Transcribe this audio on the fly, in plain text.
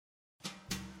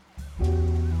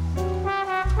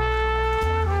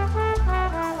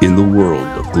In the world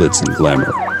of glitz and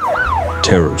glamour,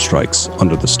 terror strikes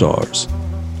under the stars.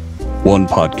 One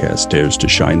podcast dares to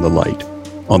shine the light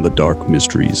on the dark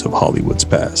mysteries of Hollywood's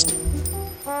past.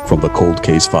 From the cold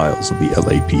case files of the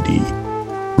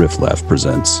LAPD, Riff Laugh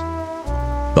presents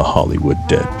the Hollywood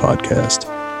Dead Podcast.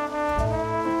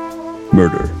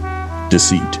 Murder,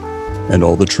 deceit, and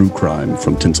all the true crime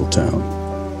from Tinseltown.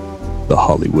 The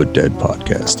Hollywood Dead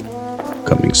Podcast,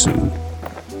 coming soon.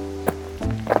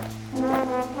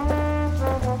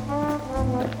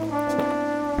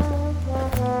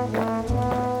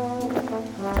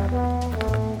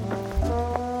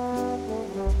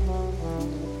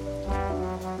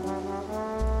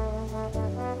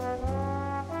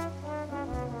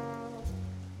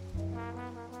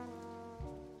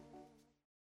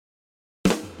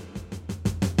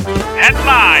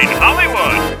 Headline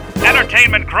Hollywood.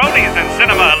 Entertainment cronies and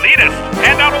cinema elitists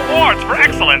hand out awards for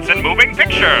excellence in moving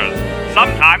pictures.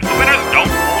 Sometimes the winners don't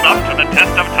hold up to the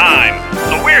test of time,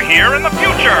 so we're here in the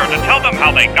future to tell them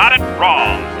how they got it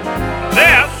wrong.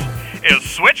 This is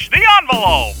Switch the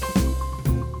Envelope.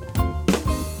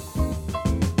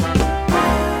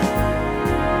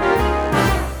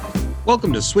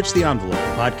 Welcome to Switch the Envelope,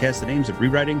 a podcast that aims at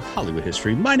rewriting Hollywood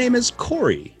history. My name is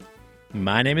Corey.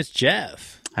 My name is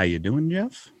Jeff. How you doing,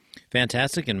 Jeff?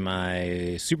 Fantastic in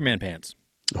my Superman pants.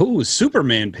 Oh,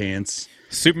 Superman pants.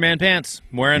 Superman pants.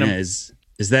 I'm wearing them. Is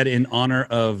that in honor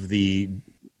of the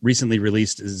recently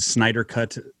released Snyder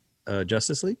Cut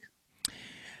Justice League?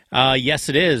 Yes,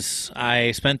 it is.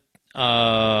 I spent 4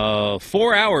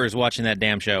 hours watching that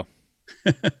damn show.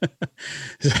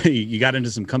 You got into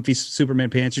some comfy Superman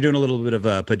pants. You're doing a little bit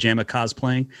of pajama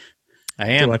cosplaying. I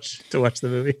am. To watch the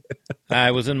movie. I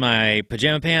was in my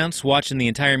pajama pants watching the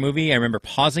entire movie. I remember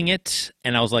pausing it,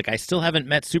 and I was like, I still haven't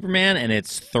met Superman, and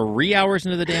it's 3 hours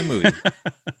into the damn movie.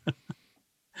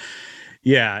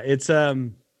 Yeah, it's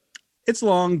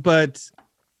long, but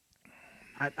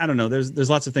I don't know. There's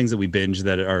lots of things that we binge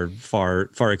that are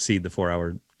far exceed the 4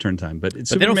 hour turn time. But they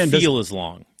don't feel as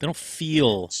long. They don't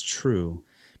feel. It's true.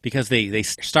 Because they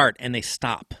start and they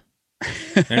stop. You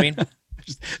know what I mean?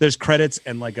 There's credits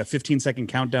and like a 15-second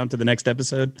countdown to the next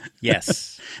episode.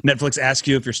 Yes. Netflix asks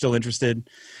you if you're still interested.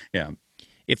 Yeah.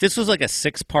 If this was like a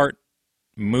 6-part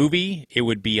movie, it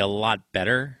would be a lot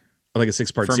better. Like a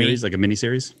 6-part series, like a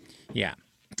miniseries? Yeah.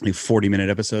 Like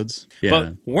 40-minute episodes? Yeah.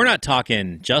 But we're not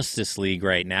talking Justice League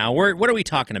right now. What are we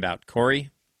talking about, Corey?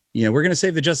 Yeah, we're going to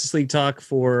save the Justice League talk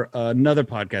for another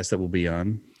podcast that we'll be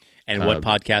on. And what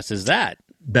podcast is that?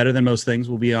 Better Than Most Things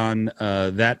will be on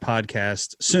that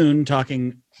podcast soon,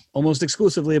 talking almost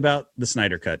exclusively about the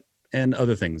Snyder Cut and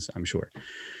other things, I'm sure.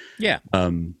 Yeah.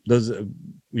 Those,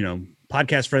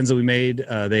 podcast friends that we made,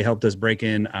 they helped us break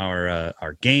in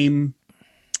our game,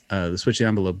 the Switch the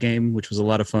Envelope game, which was a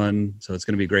lot of fun. So it's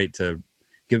going to be great to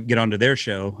get onto their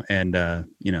show and,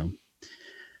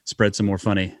 spread some more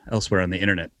funny elsewhere on the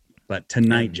internet. But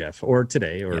tonight, Jeff, or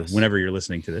today, or whenever you're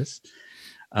listening to this,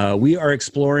 we are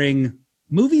exploring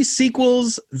movie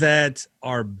sequels that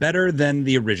are better than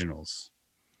the originals.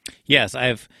 Yes,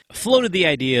 I've floated the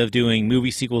idea of doing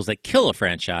movie sequels that kill a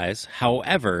franchise.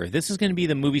 However, this is going to be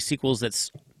the movie sequels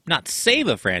that's not save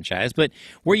a franchise, but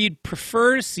where you'd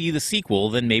prefer to see the sequel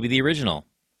than maybe the original.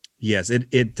 Yes,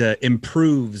 it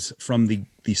improves from the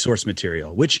source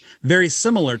material, which very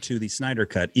similar to the Snyder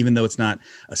Cut, even though it's not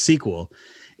a sequel.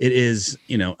 It is,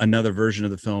 another version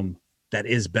of the film that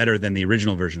is better than the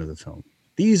original version of the film.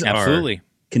 These Absolutely. are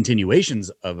continuations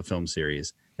of a film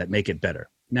series that make it better.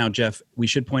 Now, Jeff, we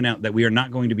should point out that we are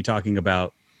not going to be talking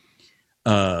about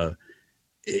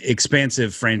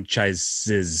expansive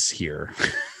franchises here.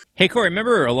 Hey, Corey,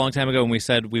 remember a long time ago when we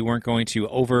said we weren't going to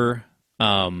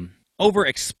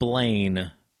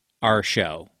over-explain our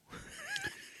show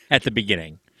at the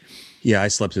beginning? Yeah, I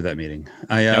slept through that meeting.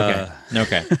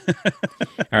 Okay.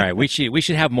 All right, we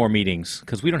should have more meetings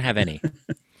because we don't have any.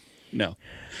 No.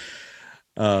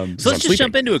 So let's just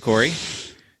jump into it, Corey.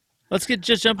 Let's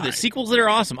just jump into it. Sequels that are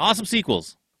awesome. Awesome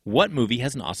sequels. What movie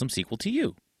has an awesome sequel to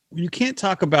you? You can't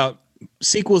talk about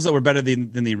sequels that were better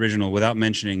than the original without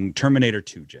mentioning Terminator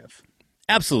 2, Jeff.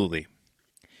 Absolutely.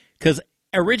 Because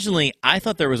originally, I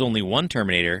thought there was only one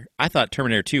Terminator. I thought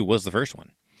Terminator 2 was the first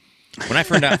one. When I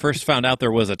first found out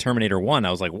there was a Terminator 1,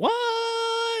 I was like, what?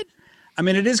 I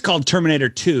mean, it is called Terminator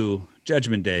 2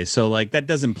 Judgment Day, so like that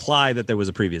does imply that there was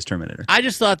a previous Terminator. I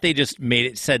just thought they just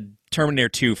said Terminator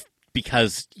 2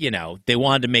 because, they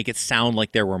wanted to make it sound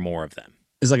like there were more of them.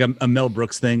 It's like a Mel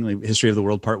Brooks thing, like History of the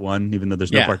World Part 1, even though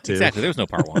there's no Part 2. Exactly. There's no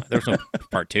Part 1. There's no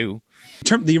Part 2.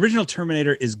 The original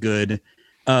Terminator is good.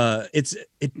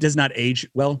 It does not age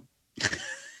well.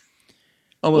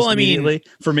 Almost immediately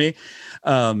for me.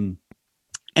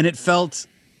 And it felt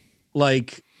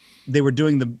like they were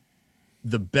doing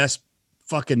the best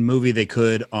fucking movie they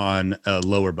could on a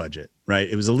lower budget, right?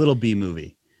 It was a little B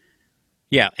movie.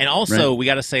 Yeah, and also Right. we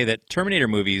got to say that Terminator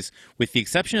movies, with the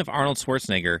exception of Arnold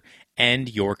Schwarzenegger,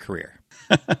 end your career.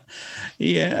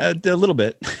 Yeah, a little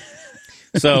bit.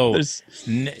 So, There's-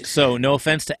 so no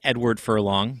offense to Edward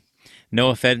Furlong, no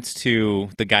offense to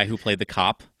the guy who played the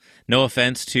cop, no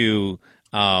offense to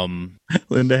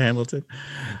Linda Hamilton.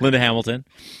 Linda Hamilton,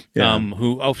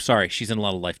 Yeah. sorry, she's in a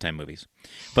lot of Lifetime movies,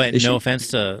 but Is no she? offense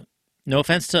to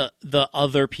the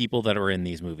other people that are in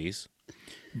these movies,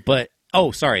 but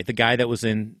sorry, the guy that was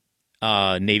in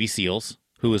Navy SEALs,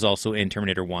 who was also in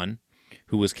Terminator 1,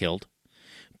 who was killed,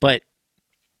 but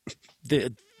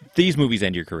these movies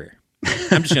end your career.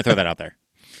 I'm just gonna throw that out there.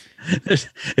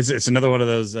 It's another one of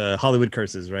those Hollywood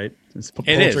curses, right? It's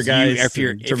It is. Poltergeist If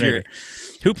you're and Terminator.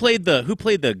 who played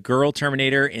the girl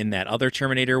Terminator in that other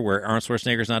Terminator where Arnold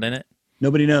Schwarzenegger's not in it?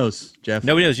 Nobody knows, Jeff.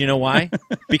 Nobody knows. You know why?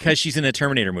 Because she's in a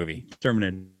Terminator movie.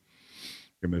 Terminator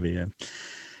movie, yeah.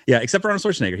 Yeah, except for Arnold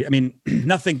Schwarzenegger. I mean,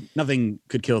 nothing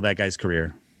could kill that guy's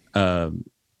career.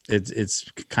 It's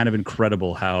kind of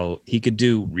incredible how he could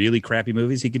do really crappy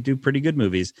movies. He could do pretty good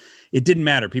movies. It didn't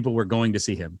matter. People were going to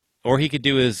see him. Or he could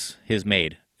do his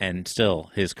Maid, and still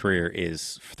his career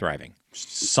is thriving.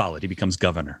 Solid. He becomes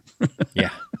governor. Yeah.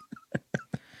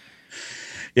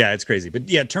 Yeah, it's crazy. But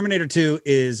yeah, Terminator 2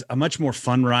 is a much more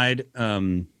fun ride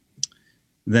than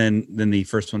the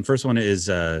first one. First one is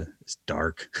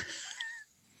dark.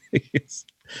 His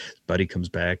buddy comes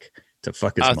back to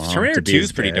fuck his mom. Terminator to be 2 his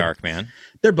is pretty dad. dark, man.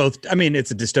 They're both. I mean,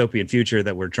 it's a dystopian future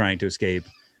that we're trying to escape.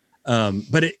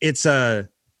 But it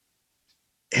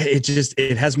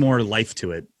has more life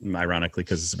to it, ironically,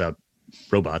 because it's about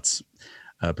robots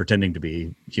pretending to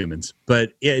be humans.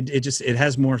 But it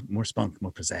has more spunk,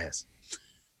 more pizzazz.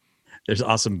 There's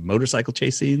awesome motorcycle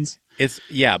chase scenes.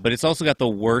 But it's also got the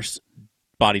worst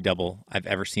body double I've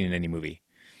ever seen in any movie.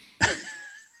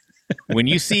 When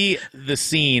you see the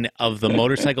scene of the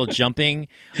motorcycle jumping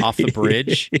off the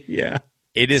bridge, Yeah.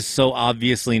 it is so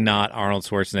obviously not Arnold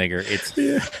Schwarzenegger.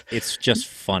 It's just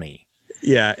funny.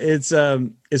 Yeah, it's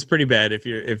pretty bad if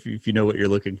you know what you're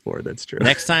looking for. That's true.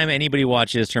 Next time anybody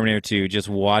watches Terminator 2, just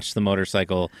watch the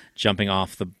motorcycle jumping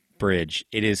off the bridge.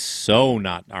 It is so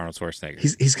not Arnold Schwarzenegger.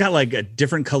 He's got like a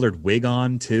different colored wig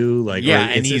on too. Like Yeah, or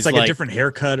and it's he's like like- a different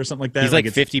haircut or something like that. He's like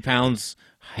it's 50 pounds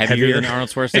heavier heavier. than Arnold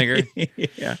Schwarzenegger.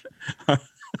 Yeah.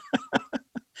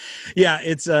 Yeah,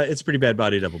 it's pretty bad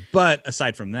body double. But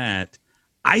aside from that,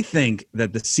 I think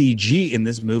that the CG in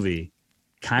this movie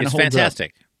kind of It's holds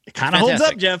fantastic. up. It kind of holds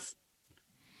up, Fantastic. Jeff.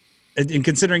 And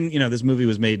considering, this movie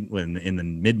was made in the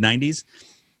mid 90s,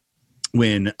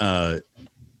 when the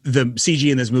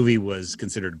CG in this movie was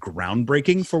considered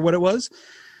groundbreaking for what it was,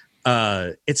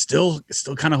 it still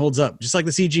kind of holds up, just like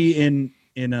the CG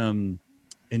in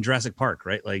Jurassic Park,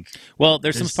 right? Like, Well,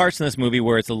 there's some There's- parts in this movie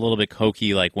where it's a little bit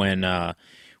hokey, like when the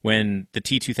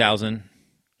T-2000,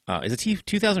 is it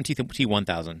T-2000 or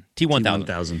T-1000? T-1000.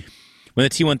 1000. When the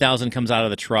T-1000 comes out of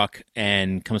the truck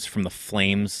and comes from the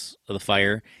flames of the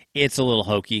fire, it's a little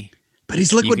hokey. But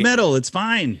he's liquid can- metal. It's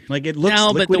fine. Like, it looks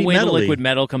No, but the liquidy way the metally. liquid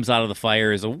metal comes out of the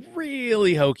fire is a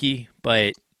really hokey,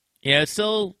 but it's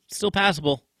still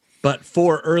passable. But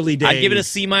for early days, I'd give it a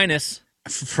C minus.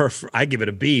 For I give it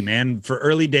a B, man. For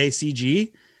early day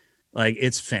CG, like,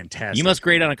 it's fantastic. You must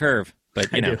grade on a curve,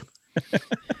 but I do.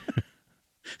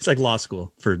 It's like law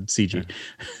school for CG.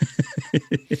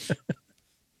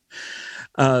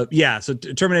 So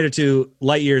Terminator 2,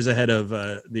 light years ahead of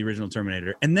the original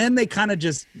Terminator. And then they kind of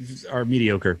just are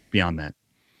mediocre beyond that.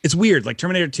 It's weird. Like,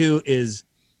 Terminator 2 is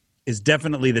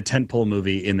definitely the tentpole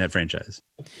movie in that franchise.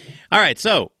 All right,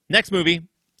 so next movie.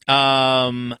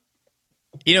 Corey,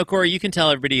 you can tell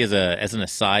everybody as an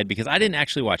aside because I didn't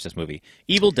actually watch this movie.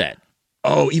 Evil Dead.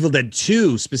 Oh, Evil Dead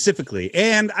 2 specifically.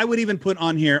 And I would even put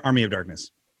on here Army of Darkness.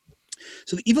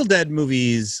 So the Evil Dead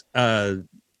movies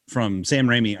from Sam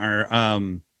Raimi are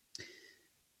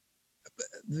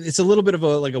it's a little bit of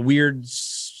a weird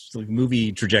like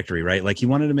movie trajectory, right? Like, he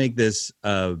wanted to make this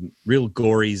real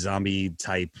gory zombie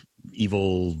type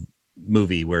evil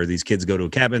movie where these kids go to a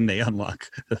cabin, they unlock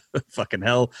fucking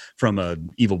hell from a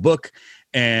evil book,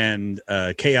 and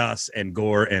chaos and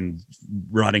gore and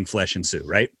rotting flesh ensue,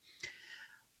 right?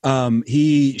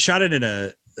 He shot it in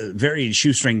a very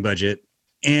shoestring budget,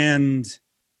 and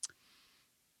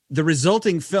the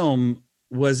resulting film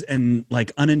was an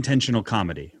like unintentional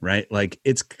comedy, right? Like,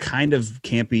 it's kind of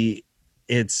campy.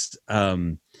 It's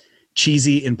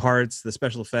cheesy in parts. The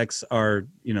special effects are,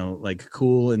 like,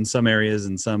 cool in some areas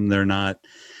and some they're not.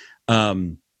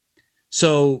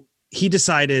 So he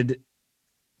decided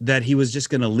that he was just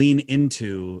going to lean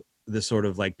into the sort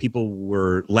of like people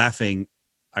were laughing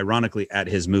ironically at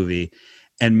his movie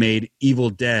and made Evil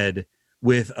Dead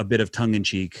with a bit of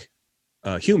tongue-in-cheek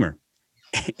humor.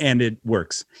 And it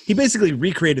works. He basically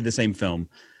recreated the same film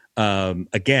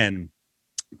again,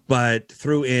 but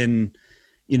threw in,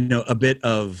 a bit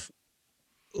of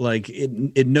like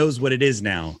it knows what it is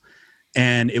now,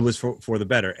 and it was for the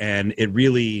better. And it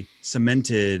really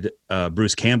cemented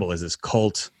Bruce Campbell as this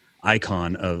cult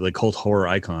icon of like cult horror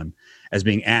icon as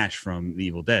being Ash from The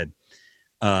Evil Dead.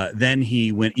 Then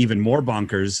he went even more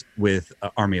bonkers with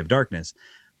Army of Darkness,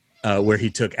 where he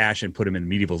took Ash and put him in the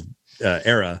medieval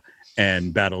era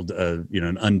and battled an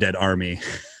undead army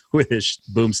with his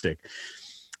boomstick.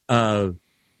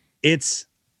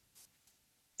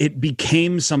 It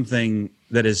became something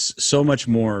that is so much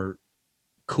more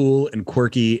cool and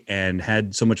quirky and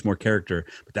had so much more character,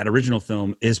 but that original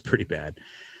film is pretty bad.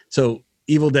 So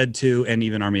Evil Dead 2 and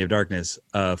even Army of Darkness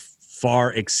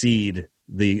far exceed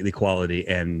the quality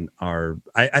and are,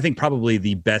 I think, probably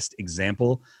the best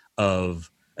example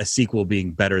of a sequel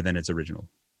being better than its original.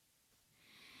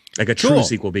 Like a true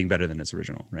sequel being better than its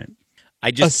original, right?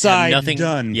 I just Aside have nothing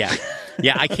done. Yeah,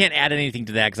 I can't add anything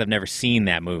to that because I've never seen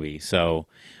that movie. So,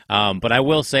 but I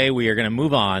will say we are going to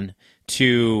move on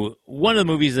to one of the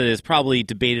movies that is probably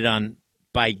debated on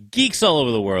by geeks all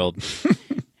over the world.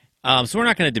 So we're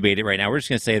not going to debate it right now. We're just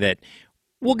going to say that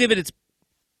we'll give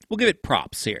it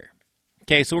props here.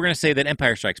 Okay, so we're going to say that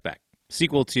Empire Strikes Back,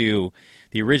 sequel to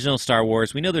the original Star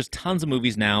Wars. We know there's tons of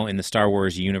movies now in the Star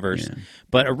Wars universe,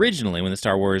 but originally when the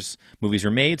Star Wars movies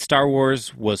were made, Star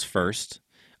Wars was first,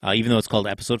 even though it's called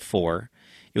Episode 4.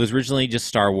 It was originally just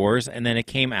Star Wars, and then it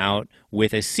came out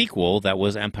with a sequel that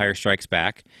was Empire Strikes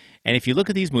Back. And if you look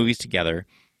at these movies together,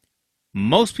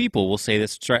 most people will say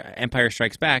that Empire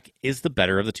Strikes Back is the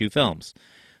better of the two films.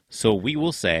 So we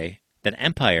will say that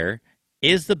Empire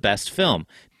is the best film.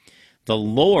 The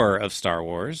lore of Star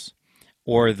Wars,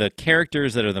 or the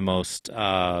characters that are the most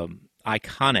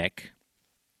iconic,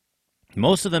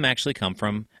 most of them actually come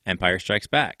from Empire Strikes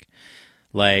Back,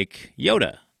 like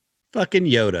Yoda. Fucking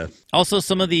Yoda. Also,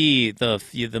 some of the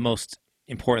most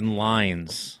important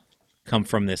lines come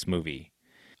from this movie.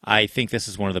 I think this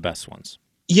is one of the best ones.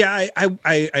 Yeah,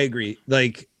 I agree.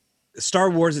 Like, Star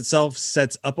Wars itself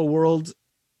sets up a world.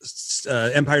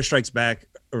 Empire Strikes Back,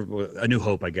 or A New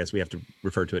Hope, I guess we have to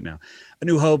refer to it now. A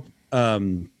New Hope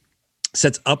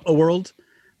sets up a world,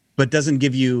 but doesn't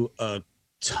give you a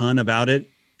ton about it.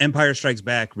 Empire Strikes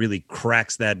Back really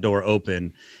cracks that door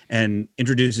open and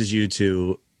introduces you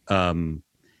to, the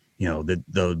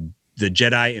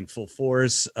Jedi in full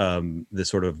force, the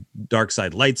sort of dark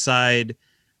side, light side,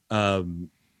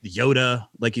 Yoda,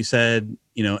 like you said,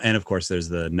 and of course there's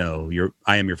the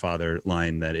I am your father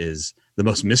line that is the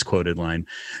most misquoted line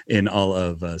in all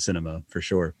of cinema for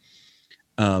sure.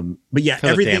 But yeah,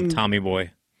 everything. Damn Tommy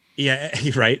Boy. Yeah,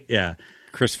 right. Yeah,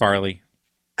 Chris Farley.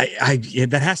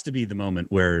 That has to be the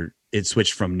moment where it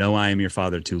switched from "No, I am your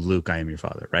father" to "Luke, I am your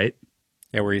father." Right?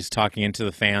 Yeah, where he's talking into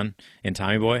the fan in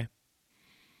Tommy Boy.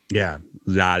 Yeah,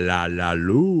 la la la,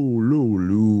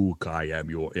 Luke, I am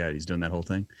your. Yeah, he's doing that whole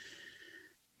thing.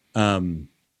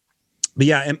 But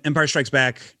yeah, Empire Strikes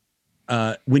Back.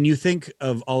 When you think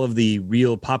of all of the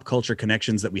real pop culture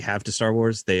connections that we have to Star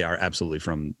Wars, they are absolutely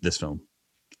from this film.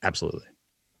 Absolutely.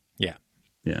 Yeah.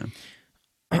 Yeah.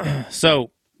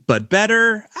 So, but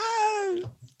better,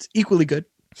 it's equally good.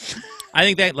 I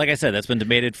think that, like I said, that's been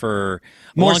debated for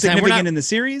a More long time. significant in the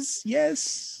series,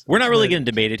 yes. We're not really going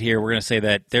to debate it here. We're going to say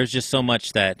that there's just so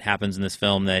much that happens in this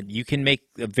film that you can make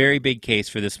a very big case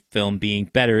for this film being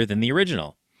better than the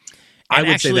original. And I would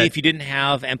actually, say that, if you didn't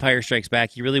have Empire Strikes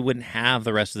Back, you really wouldn't have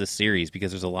the rest of the series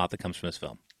because there's a lot that comes from this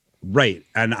film. Right.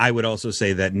 And I would also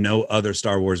say that no other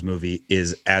Star Wars movie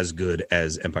is as good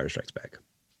as Empire Strikes Back.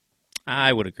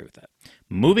 I would agree with that.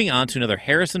 Moving on to another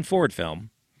Harrison Ford film,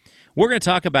 we're going to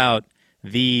talk about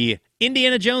the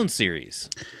Indiana Jones series.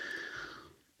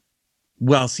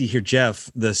 Well, see here,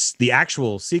 Jeff, the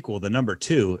actual sequel, the number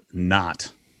 2,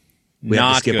 not. We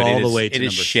have to skip good. all the way to it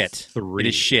is number shit. 3. It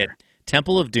is shit.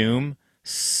 Temple of Doom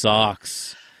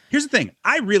sucks. Here's the thing.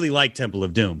 I really like Temple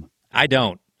of Doom. I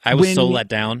don't. I was so let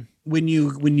down. When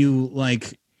you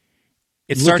like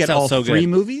it look starts at out all so 3 good.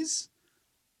 movies,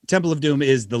 Temple of Doom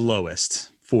is the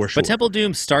lowest for sure. But Temple of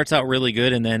Doom starts out really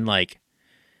good and then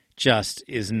just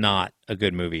is not a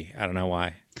good movie. I don't know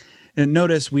why. And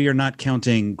notice we are not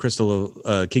counting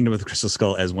Kingdom of the Crystal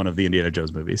Skull as one of the Indiana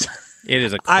Jones movies. It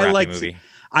is a crappy movie.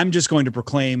 I'm just going to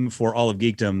proclaim for all of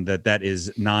geekdom that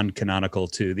is non-canonical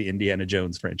to the Indiana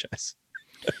Jones franchise.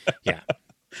 Yeah.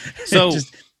 So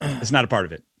it's not a part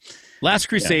of it. Last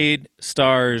Crusade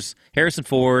stars Harrison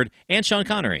Ford and Sean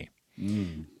Connery.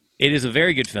 It is a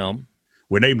very good film.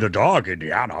 We named a dog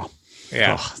Indiana.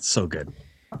 Yeah. Oh, it's so good.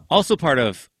 Also part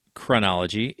of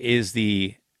chronology is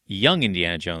the Young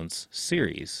Indiana Jones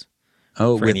series.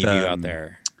 Oh, For any of you out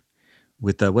there.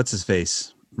 With what's his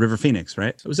face? River Phoenix,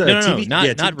 right? It was a No, TV, not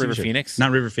TV River show. Phoenix.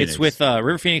 Not River Phoenix. It's with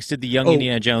River Phoenix did the Young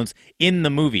Indiana Jones in the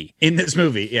movie. In this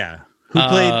movie, yeah. Who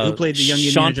played the young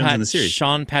Indiana Jones in the series?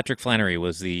 Sean Patrick Flannery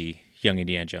was the young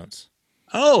Indiana Jones.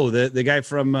 Oh, the guy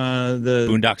from the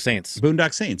Boondock Saints.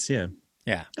 Boondock Saints, yeah.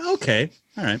 Yeah. Okay,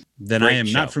 all right. Then Great I am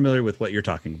show. not familiar with what you're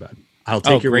talking about. I'll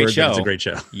take your great word show. that it's a great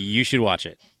show. You should watch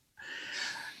it.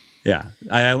 Yeah,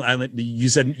 you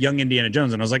said young Indiana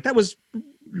Jones, and I was like, that was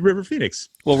River Phoenix.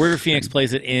 Well, River Phoenix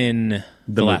plays it in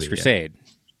The Last movie, Crusade.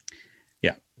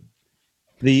 Yeah.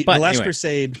 The But Last anyway.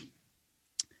 Crusade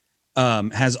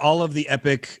has all of the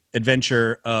epic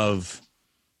adventure of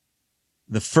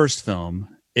the first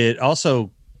film. It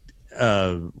also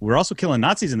we're also killing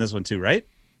Nazis in this one too, right?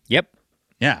 Yep.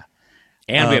 Yeah.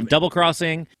 And we have double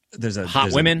crossing, There's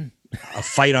hot women, a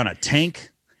fight on a tank.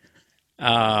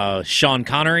 Sean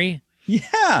Connery.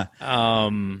 Yeah.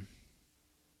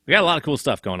 We got a lot of cool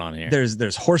stuff going on here.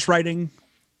 There's horse riding.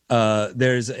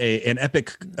 There's an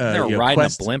epic They're riding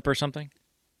quest. a blimp or something.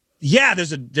 Yeah,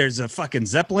 there's a fucking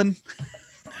Zeppelin.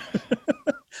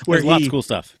 There's lots of cool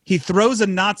stuff. He throws a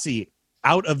Nazi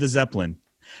out of the Zeppelin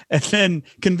and then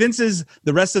convinces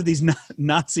the rest of these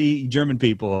Nazi German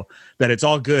people that it's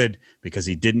all good because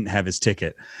he didn't have his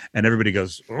ticket. And everybody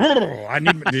goes, "Oh, I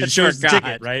need to show us the God.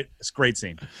 ticket," right? It's a great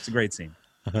scene. It's a great scene.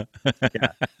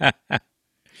 Yeah.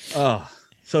 Oh,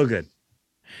 so good.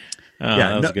 Oh, Yeah,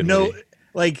 that was a good no, movie.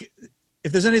 like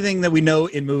if there's anything that we know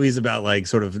in movies about like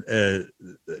sort of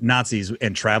Nazis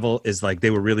and travel is like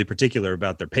they were really particular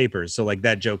about their papers. So like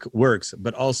that joke works,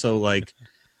 but also like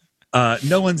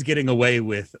no one's getting away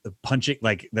with punching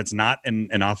like that's not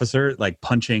an officer like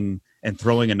punching and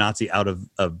throwing a Nazi out of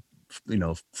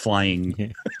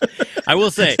flying. I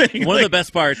will say thing. one of the Like,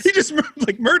 best parts. He just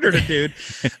murdered a dude,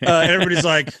 and everybody's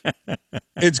like,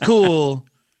 "It's cool."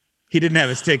 He didn't have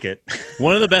his ticket.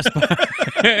 One of the best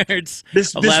parts.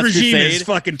 This of Last regime Crusade, is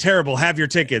fucking terrible. Have your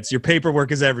tickets. Your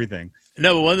paperwork is everything.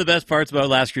 No, but one of the best parts about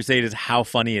Last Crusade is how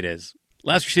funny it is.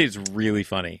 Last Crusade is really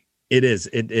funny. It is.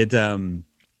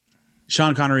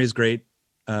 Sean Connery is great.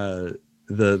 The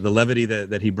levity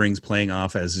that he brings playing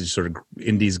off as his sort of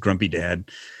Indy's grumpy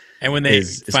dad. And when they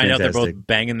is find out they're fantastic. both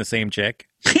banging the same chick,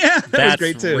 Yeah, that was that's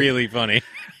great too. really funny.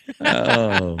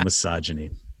 Oh, misogyny.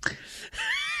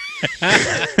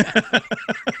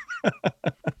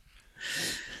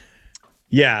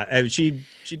 Yeah, and she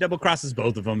double crosses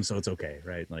both of them, so it's okay,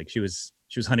 right? Like she was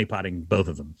honeypotting both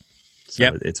of them, so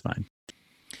Yep. it's fine.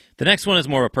 The next one is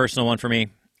more of a personal one for me.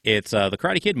 It's the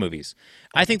Karate Kid movies.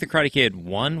 I think the Karate Kid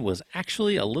 1 was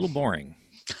actually a little boring.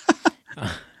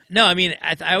 No, I mean,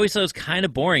 I always thought it was kind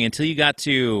of boring until you got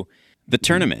to The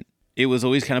tournament. It was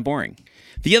always kind of boring.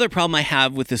 The other problem I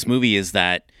have with this movie is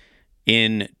that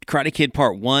in Karate Kid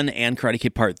Part 1 and Karate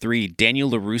Kid Part 3, Daniel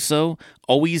LaRusso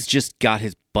always just got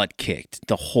his butt kicked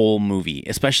the whole movie,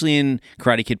 especially in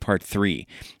Karate Kid Part 3.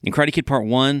 In Karate Kid Part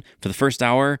 1, for the first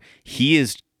hour,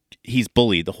 he's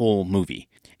bullied the whole movie.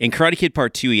 In Karate Kid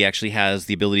Part 2, he actually has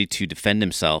the ability to defend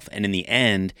himself, and in the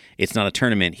end, it's not a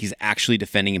tournament. He's actually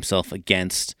defending himself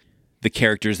against the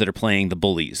characters that are playing the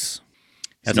bullies.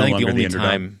 That's no I think the longer the only underdog.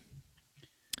 time.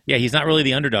 Yeah, he's not really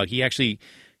the underdog. He actually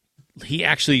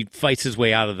fights his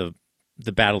way out of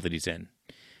the battle that he's in,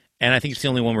 and I think it's the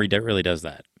only one where he really does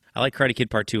that. I like Karate Kid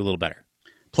Part 2 a little better.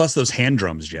 Plus those hand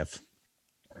drums, Jeff.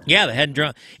 Yeah, the hand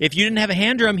drum. If you didn't have a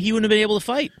hand drum, he wouldn't have been able to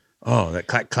fight. Oh, that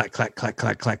clack, clack, clack, clack,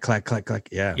 clack, clack, clack, clack, clack.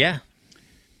 Yeah. Yeah.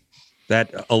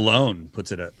 That alone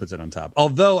puts it on top.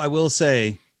 Although I will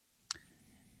say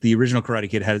the original Karate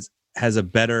Kid has a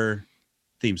better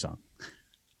theme song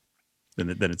than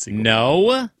its sequel.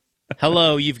 No.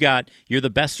 Hello, You're the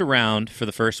Best Around for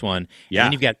the first one. Yeah. And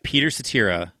then you've got Peter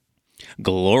Cetera.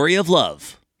 Glory of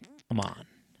Love. Come on.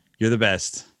 You're the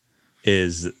Best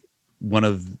is one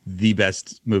of the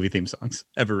best movie theme songs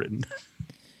ever written.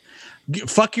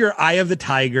 Fuck your Eye of the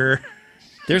Tiger.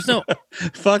 There's no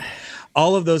Fuck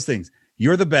all of those things.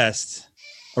 You're the Best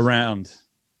Around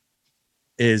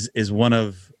is one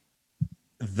of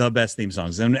the best theme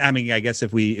songs. And I mean, I guess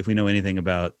if we know anything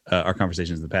about our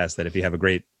conversations in the past, that if you have a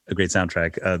great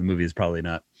soundtrack, the movie is probably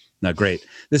not great.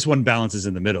 This one balances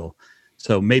in the middle.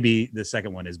 So maybe the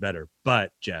second one is better.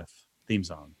 But Jeff, theme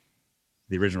song,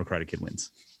 the original Karate Kid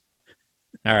wins.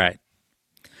 All right.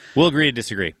 We'll agree to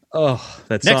disagree. Oh,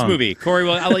 that Next song. movie. Corey,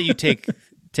 well, I'll let you take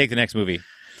the next movie.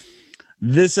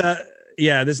 This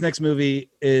Yeah, this next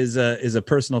movie is a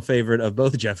personal favorite of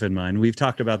both Jeff and mine. We've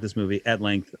talked about this movie at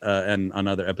length and on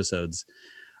other episodes.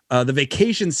 The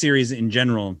Vacation series in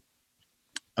general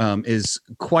is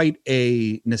quite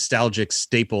a nostalgic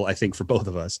staple, I think, for both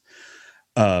of us.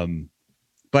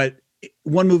 But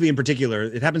one movie in particular,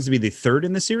 it happens to be the third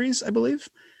in the series, I believe,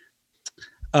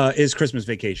 is Christmas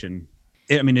Vacation.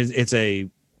 I mean, it's a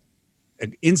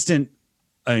instant,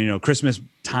 Christmas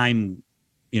time,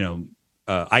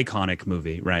 iconic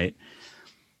movie, right?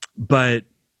 But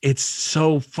it's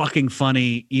so fucking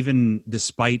funny, even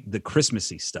despite the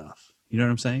Christmassy stuff. You know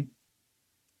what I'm saying?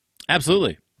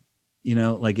 Absolutely.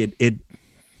 Like it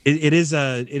is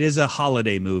a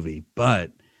holiday movie,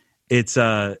 but it's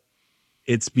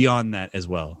beyond that as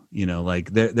well.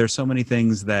 Like there's so many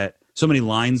things so many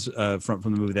lines from the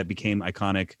movie that became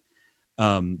iconic,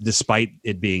 despite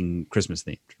it being Christmas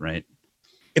themed, right?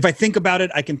 If I think about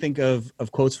it, I can think of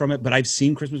quotes from it, but I've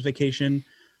seen Christmas Vacation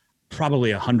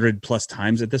probably 100+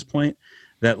 times at this point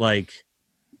that like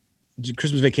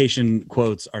Christmas Vacation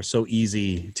quotes are so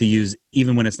easy to use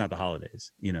even when it's not the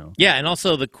holidays, Yeah, and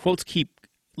also the quotes keep,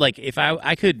 like, if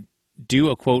I could do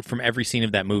a quote from every scene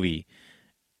of that movie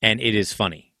and it is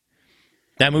funny.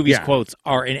 That movie's quotes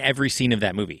are in every scene of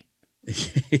that movie.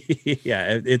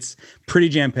 Yeah, it's pretty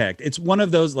jam-packed. It's one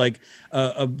of those, like,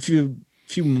 a few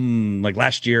like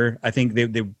last year, I think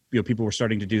they people were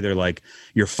starting to do their, like,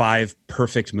 your 5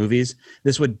 perfect movies.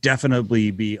 This would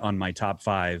definitely be on my top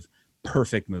 5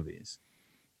 perfect movies.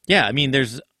 Yeah, I mean,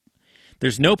 there's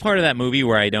no part of that movie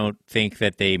where I don't think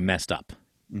that they messed up.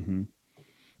 Mm-hmm.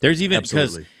 There's even,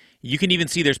 because you can even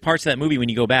see there's parts of that movie when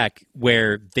you go back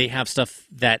where they have stuff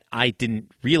that I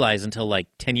didn't realize until like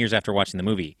 10 years after watching the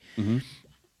movie. Mm-hmm.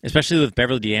 Especially with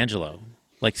Beverly D'Angelo,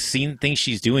 like seeing things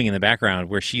she's doing in the background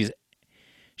where she's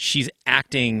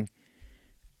acting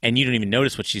and you don't even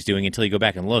notice what she's doing until you go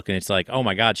back and look, and it's like, oh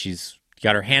my God, she's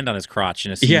got her hand on his crotch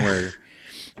in a scene where,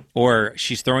 or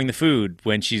she's throwing the food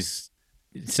when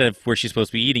instead of where she's supposed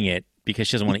to be eating it because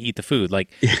she doesn't want to eat the food. Like,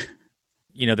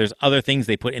 there's other things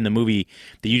they put in the movie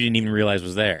that you didn't even realize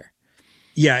was there.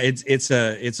 Yeah, it's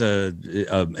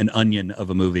an onion of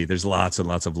a movie. There's lots and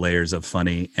lots of layers of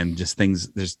funny and just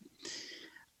things.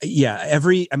 You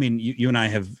and I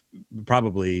have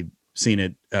probably seen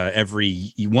it at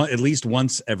least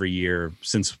once every year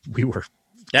since we were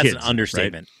That's kids, an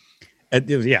understatement. Right?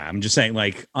 I'm just saying,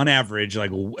 like, on average,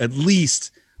 like at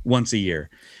least once a year.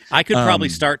 I could probably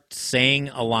start saying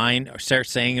a line or start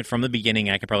saying it from the beginning.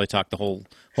 I could probably talk the whole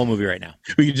movie right now.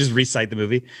 We could just recite the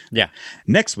movie. Yeah.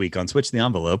 Next week on Switch the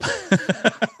Envelope,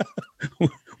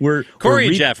 Corey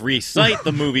and Jeff recite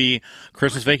the movie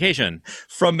Christmas Vacation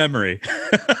from memory.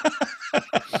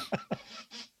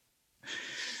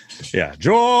 Yeah,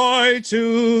 joy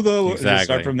to the exactly. Just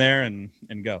start from there and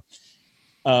go.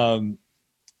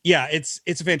 Yeah, it's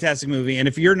a fantastic movie, and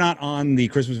if you're not on the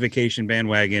Christmas Vacation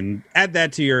bandwagon, add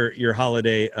that to your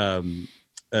holiday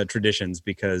traditions,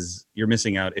 because you're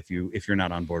missing out if you're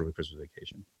not on board with Christmas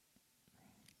Vacation.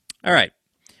 All right,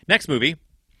 next movie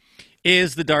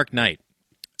is The Dark Knight.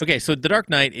 Okay, so The Dark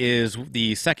Knight is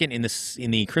the second in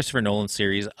the Christopher Nolan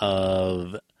series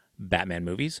of Batman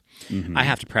movies. Mm-hmm. I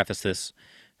have to preface this.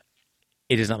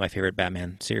 It is not my favorite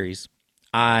Batman series.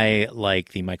 I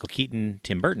like the Michael Keaton,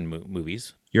 Tim Burton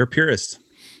movies. You're a purist.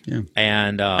 Yeah.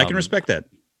 And I can respect that.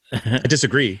 I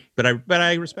disagree, but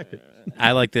I respect it.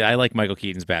 I like Michael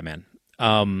Keaton's Batman.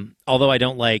 Although I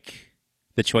don't like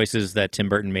the choices that Tim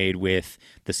Burton made with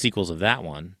the sequels of that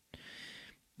one.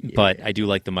 Yeah. But I do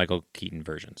like the Michael Keaton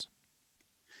versions.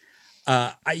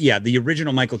 The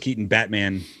original Michael Keaton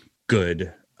Batman,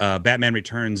 good. Batman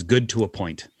Returns, good to a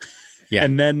point. Yeah.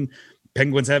 And then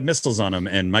penguins have missiles on them,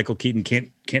 and Michael Keaton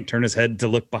can't turn his head to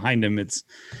look behind him. It's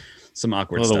some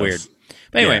awkward stuff. A little weird.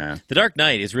 But anyway, The Dark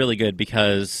Knight is really good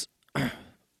because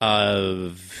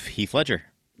of Heath Ledger.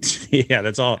 Yeah,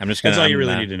 that's all. That's all you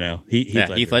really need to know.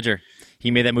 Heath Ledger.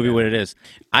 He made that movie what it is.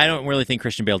 I don't really think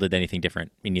Christian Bale did anything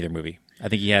different in either movie. I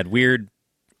think he had weird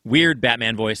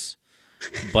Batman voice,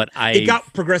 but it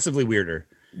got progressively weirder.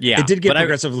 Yeah, it did get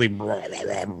progressively.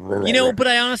 But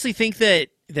I honestly think that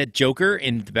Joker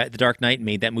in The Dark Knight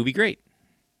made that movie great.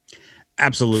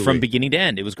 Absolutely, from beginning to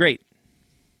end, it was great.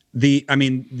 The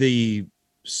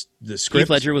script, Heath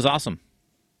Ledger was awesome.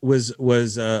 Was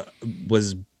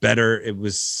better. It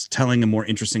was telling a more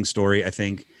interesting story, I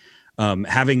think.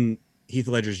 Having Heath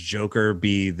Ledger's Joker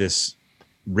be this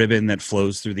ribbon that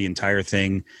flows through the entire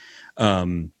thing,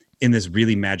 in this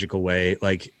really magical way,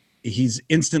 like, he's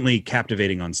instantly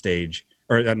captivating on stage,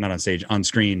 or not on stage, on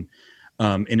screen,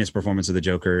 in his performance of the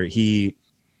Joker. The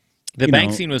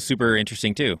bank scene was super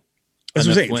interesting too. That's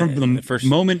what I'm saying. when- From the first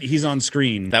moment he's on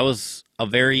screen. that was a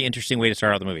very interesting way to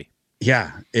start out the movie,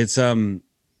 Yeah, it's to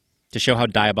show how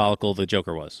diabolical the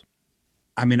Joker was.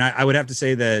 I mean, I would have to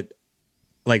say that,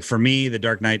 like, for me, The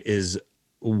Dark Knight is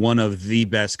one of the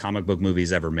best comic book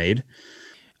movies ever made.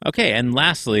 Okay, and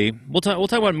lastly, we'll talk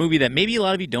about a movie that maybe a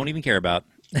lot of you don't even care about,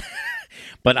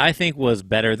 but I think was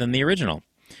better than the original.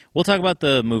 We'll talk about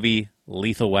the movie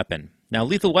Lethal Weapon. Now,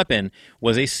 Lethal Weapon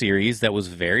was a series that was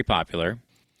very popular.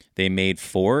 They made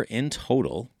 4 in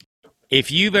total. If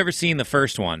you've ever seen the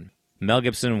first one, Mel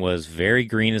Gibson was very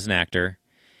green as an actor.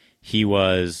 He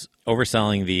was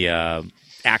overselling the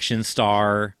action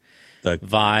star The-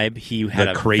 vibe. He had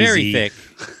the a crazy- very thick,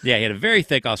 he had a very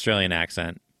thick Australian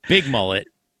accent, big mullet.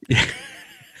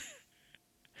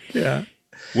 Yeah.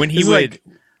 When he This is would, like,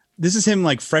 this is him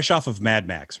like fresh off of Mad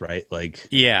Max, right? Like,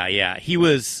 yeah, he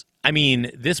was. I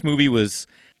mean, this movie was.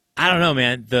 I don't know,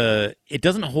 man. It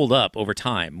doesn't hold up over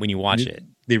time when you watch it.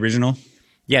 the original.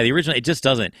 Yeah, the original, it just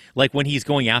doesn't. Like when he's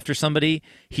going after somebody,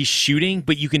 he's shooting,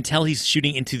 but you can tell he's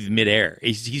shooting into the midair.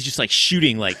 He's just like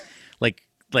shooting like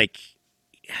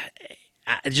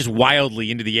just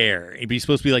wildly into the air. But he's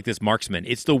supposed to be like this marksman.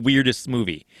 It's the weirdest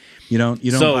movie. You don't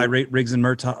So- buy Riggs and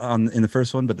Murtaugh in the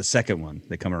first one, but the second one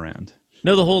they come around.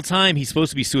 No, the whole time he's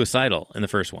supposed to be suicidal in the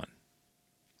first one.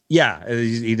 Yeah,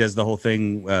 he does the whole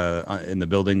thing in the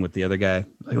building with the other guy.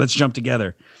 Like, let's jump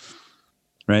together,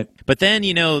 right? But then,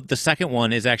 the second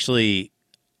one is actually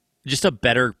just a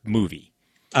better movie.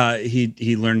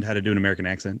 He learned how to do an American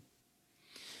accent.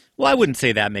 Well, I wouldn't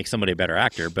say that makes somebody a better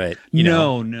actor, but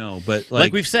No, but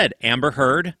like we've said, Amber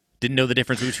Heard didn't know the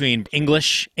difference between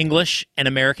English and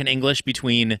American English,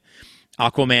 between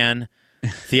Aquaman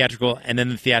theatrical and then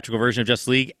the theatrical version of Justice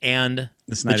League and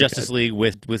the Snyder Justice Cut. League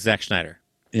with Zack Snyder.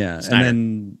 Yeah, Snyder.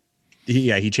 and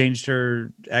then he changed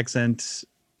her accent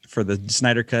for the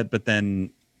Snyder cut, but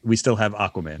then we still have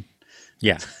Aquaman.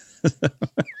 Yeah.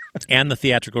 And the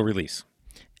theatrical release.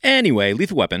 Anyway,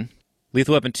 Lethal Weapon.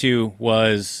 Lethal Weapon 2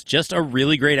 was just a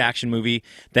really great action movie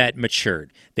that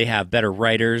matured. They have better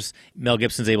writers. Mel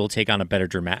Gibson's able to take on a better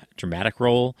dramatic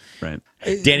role. Right.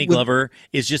 Danny Glover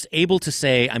is just able to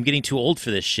say, I'm getting too old for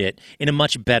this shit in a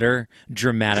much better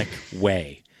dramatic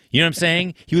way. You know what I'm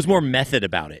saying? He was more method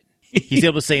about it. He's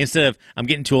able to say, instead of, I'm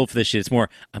getting too old for this shit, it's more,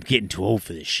 I'm getting too old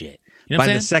for this shit. You know what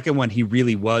By I'm the saying? second one, he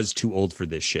really was too old for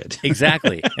this shit.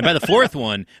 Exactly. And by the fourth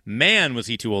one, man, was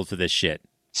he too old for this shit.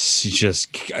 He just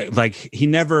like he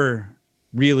never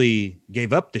really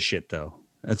gave up the shit though.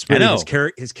 That's I really know.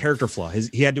 his character flaw.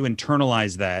 He had to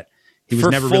internalize that he was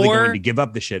For never really 4 going to give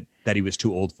up the shit that he was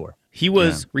too old for. He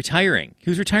was retiring. He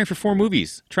was retiring for 4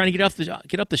 movies, trying to get up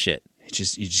the shit. You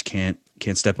just can't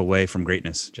step away from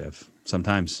greatness, Jeff.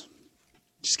 Sometimes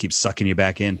it just keeps sucking you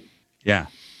back in. Yeah.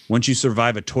 Once you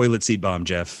survive a toilet seat bomb,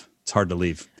 Jeff, it's hard to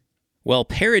leave. Well,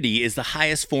 parody is the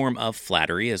highest form of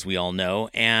flattery, as we all know,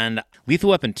 and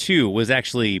Lethal Weapon 2 was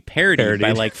actually parodied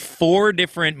by like 4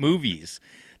 different movies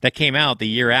that came out the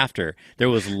year after. There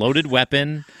was Loaded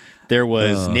Weapon. There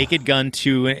was Naked Gun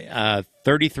 2,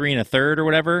 33 and a Third or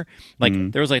whatever.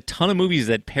 Like there was like a ton of movies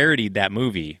that parodied that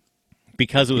movie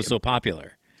because it was so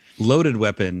popular. Loaded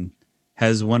Weapon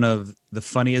has one of the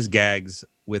funniest gags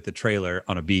with the trailer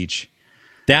on a beach.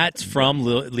 That's from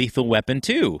Lethal Weapon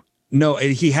 2. No,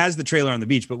 he has the trailer on the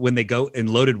beach, but when they go in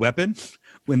Loaded Weapon,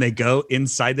 when they go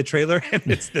inside the trailer and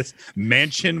it's this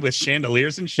mansion with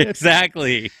chandeliers and shit.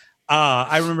 Exactly.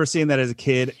 I remember seeing that as a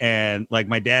kid, and like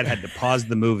my dad had to pause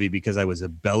the movie because I was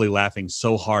belly laughing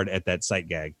so hard at that sight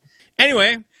gag.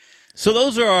 Anyway, so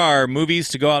those are our movies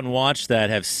to go out and watch that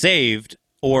have saved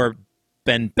or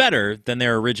been better than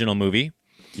their original movie.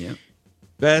 Yeah.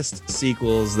 Best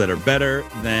sequels that are better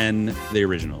than the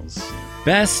originals.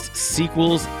 Best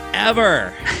sequels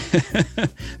ever. The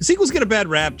sequels get a bad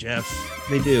rap, Jeff.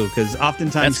 They do, because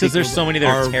oftentimes That's because there's sequels so many that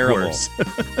are terrible. worse.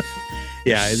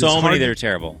 Yeah, it's So many hard- that are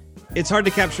terrible. It's hard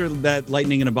to capture that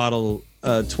lightning in a bottle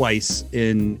twice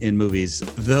in movies,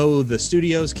 though the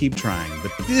studios keep trying.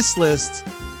 But this list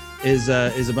is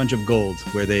a bunch of gold,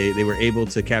 where they were able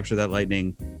to capture that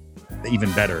lightning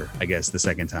even better, I guess, the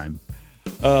second time.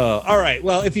 All right.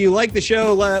 Well, if you like the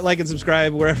show, like and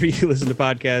subscribe wherever you listen to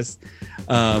podcasts.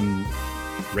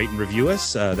 Rate and review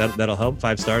us. That'll help.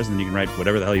 5 stars, and then you can write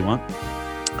whatever the hell you want.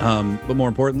 But more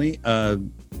importantly,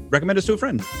 recommend us to a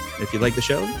friend. If you like the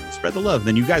show, spread the love.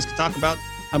 Then you guys can talk about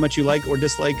how much you like or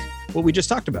dislike what we just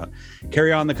talked about.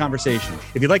 Carry on the conversation.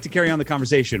 If you'd like to carry on the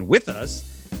conversation with us,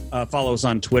 follow us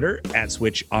on Twitter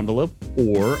 @SwitchEnvelope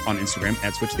or on Instagram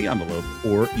 @SwitchTheEnvelope.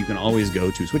 Or you can always go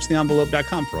to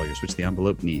SwitchTheEnvelope.com for all your Switch the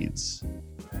Envelope needs.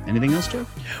 Anything else, Joe?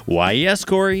 Why, yes,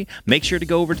 Corey. Make sure to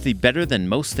go over to the Better Than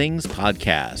Most Things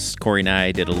podcast. Corey and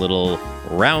I did a little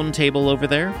round table over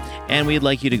there, and we'd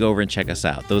like you to go over and check us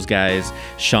out. Those guys,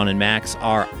 Sean and Max,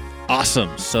 are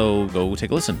awesome, so go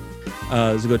take a listen.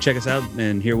 So go check us out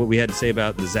and hear what we had to say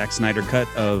about the Zack Snyder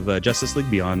cut of Justice League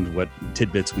beyond what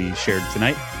tidbits we shared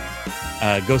tonight.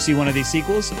 Go see one of these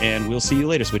sequels, and we'll see you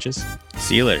later, Switches.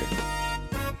 See you later.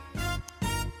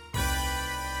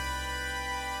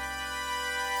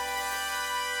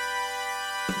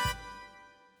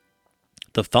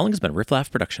 The following has been a Riff Laugh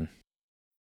production.